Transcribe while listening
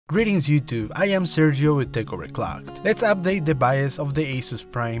Greetings YouTube, I am Sergio with Tech Overclocked. Let's update the BIOS of the Asus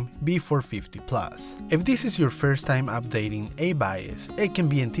Prime B450 Plus. If this is your first time updating a BIOS, it can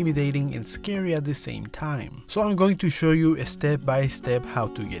be intimidating and scary at the same time. So I'm going to show you step by step how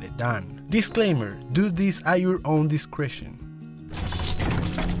to get it done. Disclaimer, do this at your own discretion.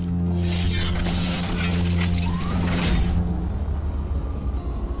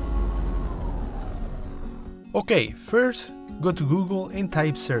 Okay, first go to Google and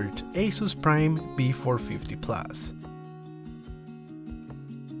type search Asus Prime B450 Plus.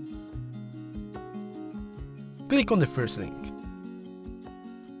 Click on the first link.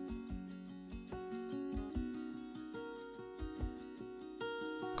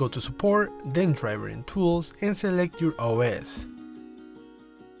 Go to support, then driver and tools, and select your OS.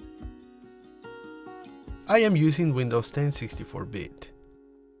 I am using Windows 10 64-bit.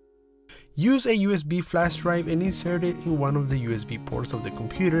 Use a USB flash drive and insert it in one of the USB ports of the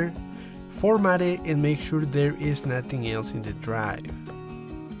computer, format it and make sure there is nothing else in the drive.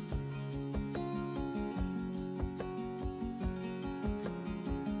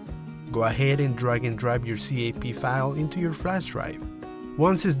 Go ahead and drag and drop your CAP file into your flash drive.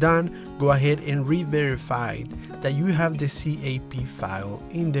 Once it's done, go ahead and re-verify that you have the CAP file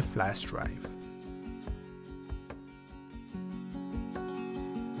in the flash drive.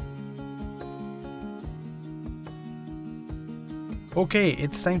 Okay,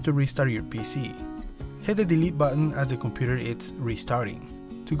 it's time to restart your PC. Hit the delete button as the computer is restarting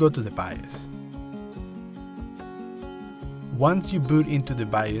to go to the BIOS. Once you boot into the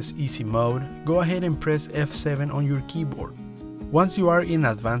BIOS easy mode, go ahead and press F7 on your keyboard. Once you are in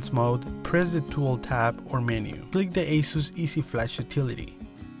advanced mode, press the tool tab or menu. Click the Asus Easy Flash utility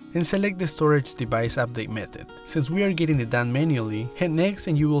and select the storage device update method. Since we are getting it done manually, hit next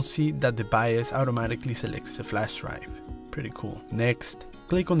and you will see that the BIOS automatically selects the flash drive. Pretty cool. Next,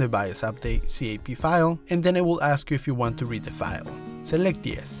 click on the BIOS update CAP file and then it will ask you if you want to read the file. Select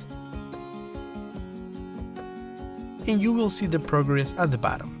yes. And you will see the progress at the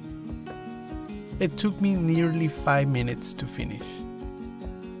bottom. It took me nearly 5 minutes to finish.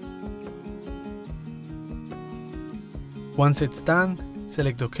 Once it's done,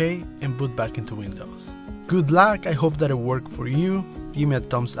 select OK and boot back into Windows. Good luck, I hope that it worked for you. Give me a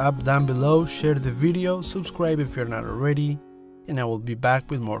thumbs up down below, share the video, subscribe if you're not already, and I will be back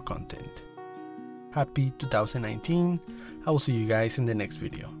with more content. Happy 2019, I will see you guys in the next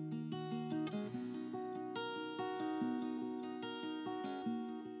video.